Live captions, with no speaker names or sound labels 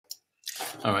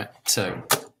All right, so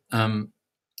is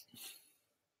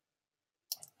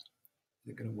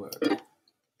it going to work?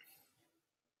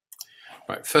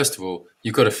 Right, first of all,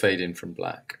 you've got to fade in from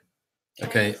black.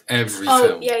 Okay, every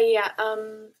film. Oh, yeah.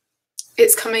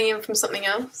 It's coming in from something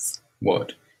else.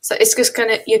 What? So it's just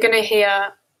you're gonna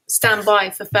hear "Stand by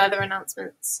for further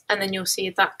announcements," and then you'll see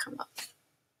that come up.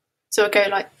 So it'll go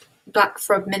like black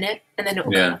for a minute, and then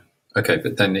it'll come up. Okay,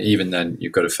 but then even then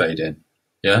you've got to fade in.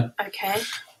 Yeah. Okay.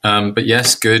 But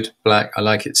yes, good. Black. I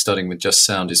like it. Starting with just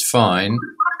sound is fine.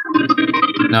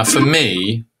 Now for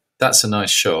me, that's a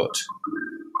nice shot.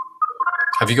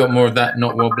 Have you got more of that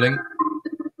not wobbling?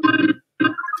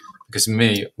 Because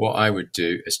me, what I would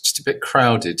do is just a bit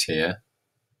crowded here.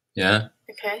 Yeah.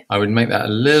 Okay. I would make that a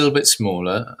little bit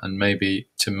smaller and maybe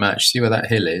to match. See where that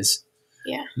hill is?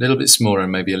 Yeah. A little bit smaller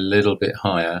and maybe a little bit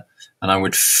higher. And I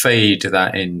would fade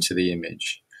that into the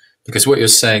image. Because what you're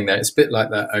saying there, it's a bit like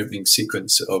that opening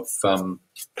sequence of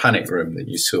Panic Room that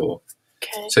you saw.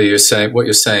 Okay. So you're saying, what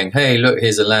you're saying, hey, look,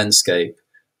 here's a landscape.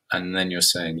 And then you're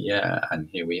saying, yeah, and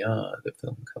here we are, the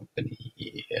film company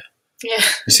here. Yeah.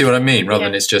 You see what I mean? Rather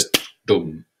than it's just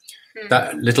boom. Mm.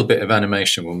 That little bit of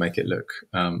animation will make it look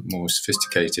more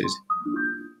sophisticated. He's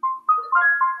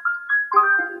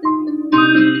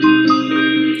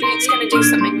going to do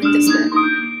something with this bit.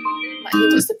 Like he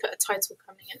wants to put a title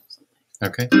coming in or something.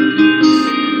 Okay.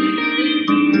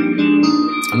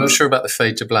 I'm not sure about the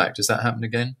fade to black. Does that happen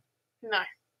again? No.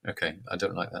 Okay, I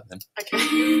don't like that then.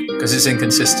 Okay. Because it's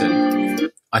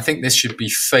inconsistent. I think this should be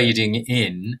fading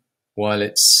in while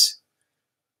it's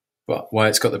got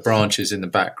the branches in the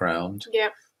background. Yeah.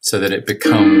 So that it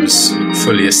becomes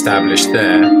fully established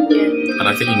there. Yeah. And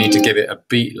I think you need to give it a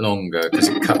beat longer because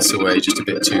it cuts away just a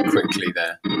bit too quickly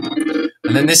there.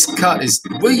 And then this cut is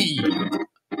wee.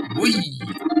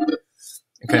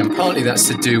 Okay, and partly that's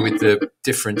to do with the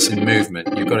difference in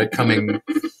movement. You've got it coming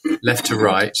left to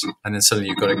right, and then suddenly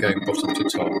you've got it going bottom to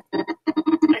top.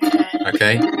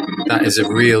 Okay? That is a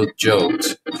real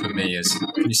jolt for me.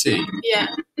 Can you see? Yeah.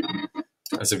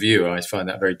 As a viewer, I find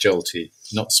that very jolty,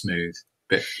 not smooth,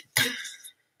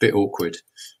 bit awkward.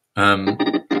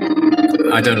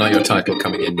 I don't like your title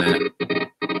coming in there.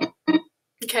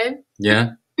 Okay.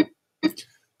 Yeah?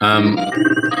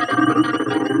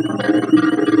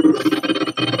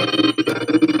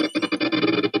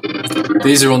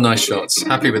 These are all nice shots.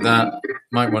 Happy with that.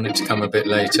 Might want it to come a bit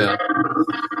later.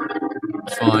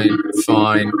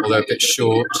 Fine. Although a bit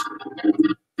short.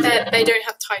 They don't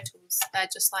have titles. They're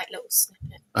just like little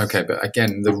snippets. Okay, but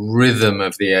again, the rhythm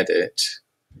of the edit.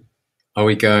 Are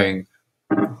we going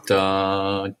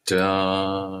da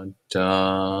da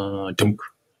da dunk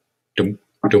dunk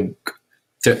dunk?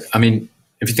 I mean,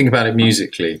 if you think about it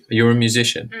musically, you're a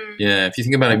musician. Mm. Yeah, if you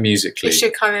think about it musically, it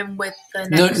should come in with the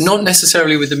next. No, not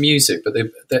necessarily with the music, but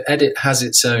the edit has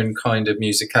its own kind of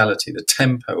musicality. The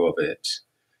tempo of it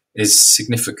is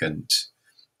significant.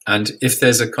 And if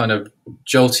there's a kind of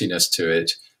joltiness to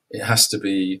it, it has to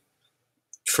be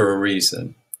for a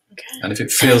reason. Okay. And if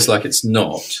it feels like it's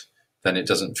not, then it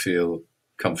doesn't feel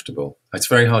comfortable. It's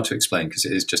very hard to explain because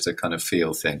it is just a kind of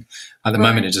feel thing. At the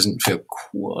moment, it doesn't feel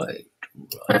quite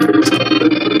right.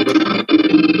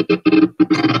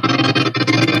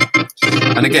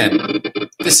 And again,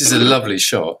 this is a lovely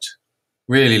shot.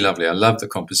 Really lovely. I love the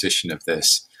composition of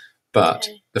this. But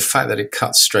the fact that it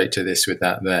cuts straight to this with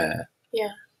that there,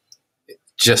 it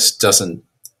just doesn't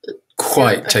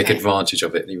quite take advantage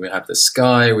of it. We have the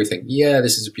sky, we think, yeah,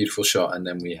 this is a beautiful shot, and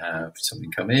then we have something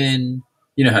come in.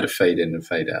 You know how to fade in and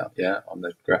fade out, on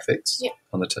the graphics,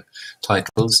 on the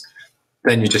titles.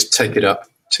 Then you just take it up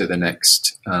to the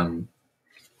next,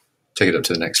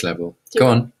 level. Go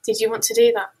on. Did you want to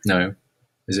do that? No.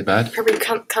 Is it bad? Probably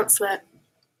cancel it.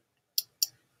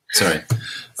 Sorry.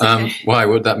 Okay. Why?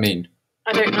 What would that mean?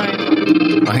 I don't know.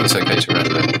 I think it's okay to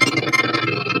render.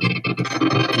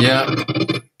 Yeah,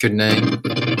 good name.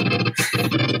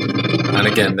 And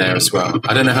again there as well.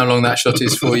 I don't know how long that shot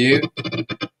is for you,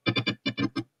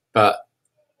 but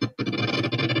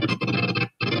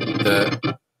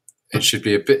it should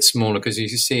be a bit smaller because you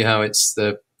can see how it's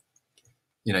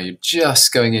you're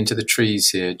just going into the trees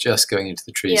here,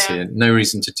 here. No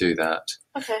reason to do that.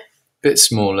 Okay. Bit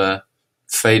smaller,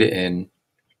 fade it in.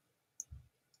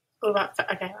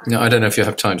 Okay. No, I don't know if you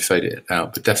have time to fade it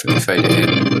out, but definitely fade it in.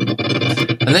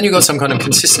 And then you've got some kind of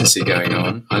consistency going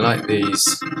on. I like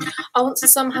these. I want to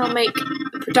somehow make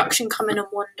the production come in on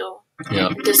one door. Yeah.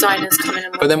 And designers come in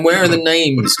on one door. But then where are the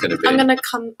names going to be? I'm going to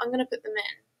put them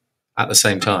in. At the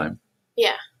same time?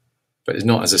 Yeah. But it's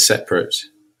not as a separate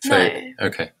fade? No.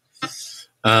 Okay.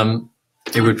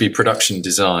 It would be production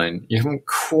design. You haven't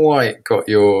quite got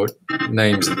your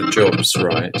names of the jobs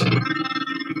right.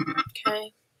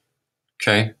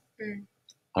 Okay.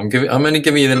 I'm only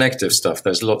giving you the negative stuff.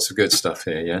 There's lots of good stuff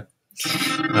here. Yeah.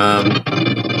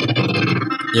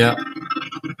 Yeah.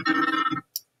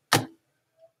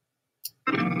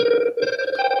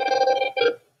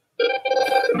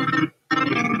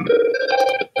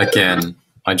 Again,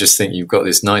 I just think you've got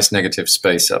this nice negative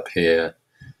space up here.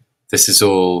 This is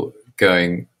all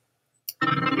going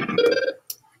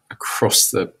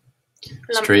across the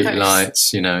street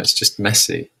lights. You know, it's just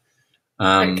messy.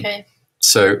 Okay.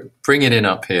 So bring it in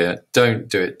up here. Don't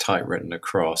do it typewritten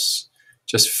across.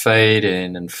 Just fade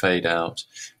in and fade out.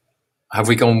 Have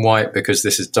we gone white because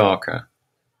this is darker?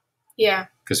 Yeah.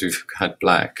 Because we've had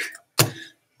black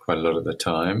quite a lot of the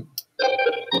time.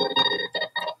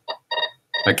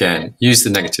 Again, use the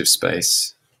negative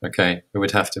space. Okay, it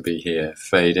would have to be here.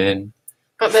 Fade in.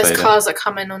 But there's cars that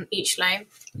come in on each lane.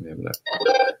 Let me have a look.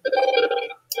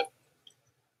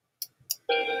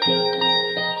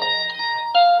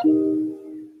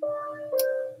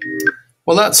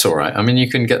 Well, that's all right. I mean, you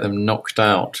can get them knocked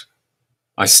out.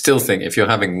 I still think if you're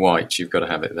having white, you've got to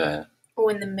have it there.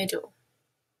 Or in the middle.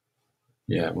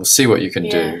 Yeah, we'll see what you can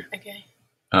do. Okay.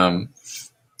 I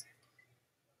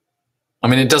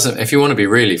mean, it doesn't, if you want to be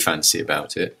really fancy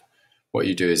about it, what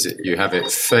you do is you have it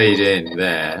fade in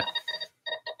there.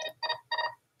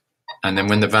 And then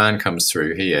when the van comes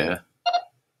through here,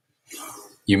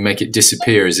 you make it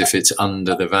disappear as if it's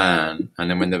under the van. And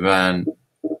then when the van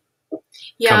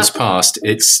comes past,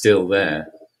 it's still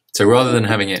there. So rather than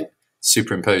having it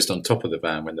superimposed on top of the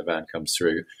van when the van comes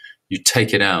through, you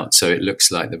take it out so it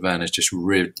looks like the van has just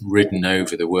ridden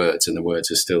over the words and the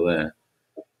words are still there.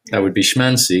 That would be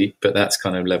schmancy, but that's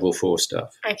kind of level 4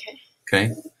 stuff. Okay.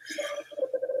 Okay.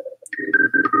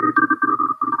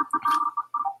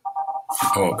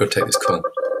 Oh, I've got to take this call.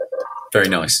 Very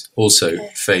nice. Also,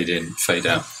 fade in, fade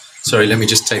out. Sorry, let me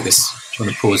just take this. I'm trying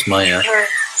to pause my.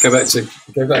 Go back to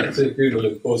Google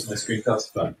and pause my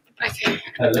screencast. Okay.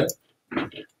 Hello.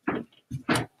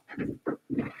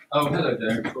 Oh, hello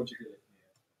there. What do you do?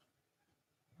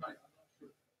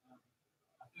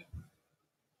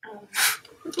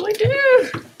 What do I do?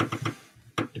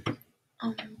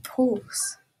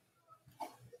 Pause.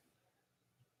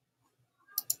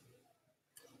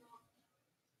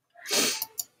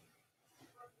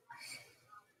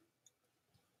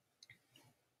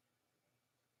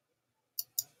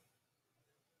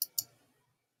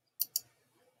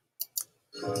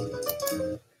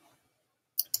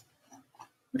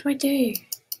 What do I do?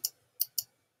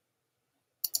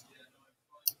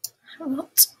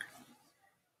 What?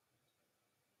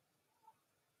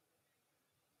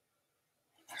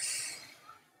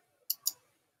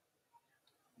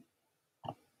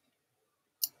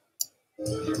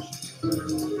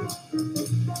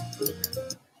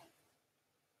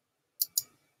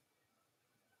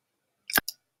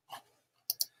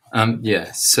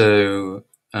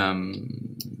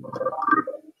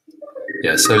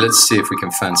 So let's see if we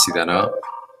can fancy that up.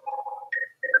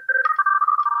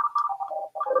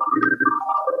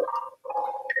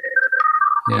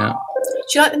 Yeah. Do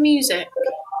you like the music?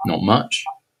 Not much.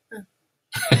 Oh.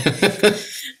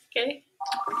 Okay.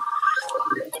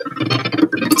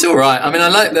 It's all right. I mean, I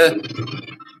like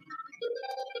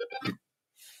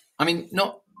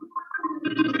not.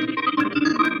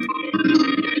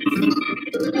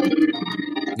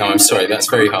 No, I'm sorry. That's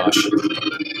very harsh.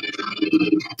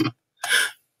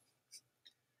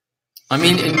 I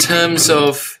mean, in terms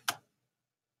of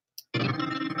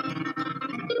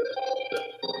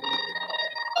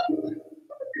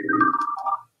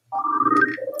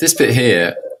this bit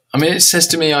here, I mean, it says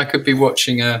to me I could be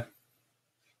watching a...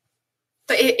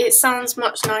 But it sounds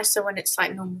much nicer when it's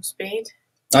like normal speed.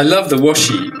 I love the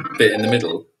washy bit in the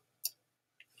middle.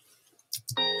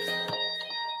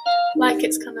 Like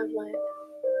it's kind of like...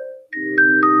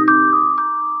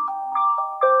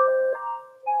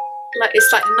 Like it's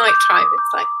like nighttime.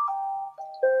 It's like...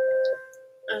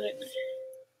 I don't know.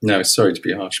 No, sorry to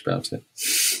be harsh about it.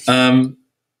 I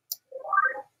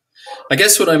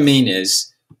guess what I mean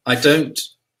is I don't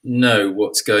know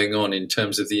what's going on in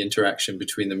terms of the interaction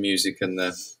between the music and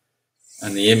the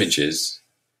images,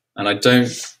 and I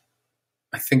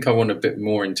think I want a bit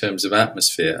more in terms of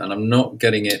atmosphere, and I'm not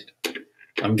getting it.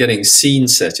 I'm getting scene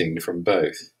setting from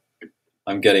both.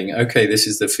 I'm getting, okay, this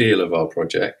is the feel of our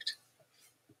project,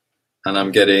 and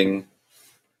I'm getting,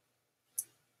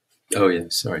 oh yeah,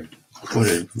 sorry,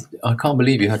 I can't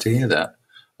believe you had to hear that.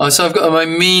 Oh, so I've got my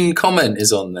mean comment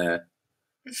is on there.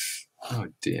 Oh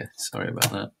dear, sorry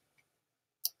about that.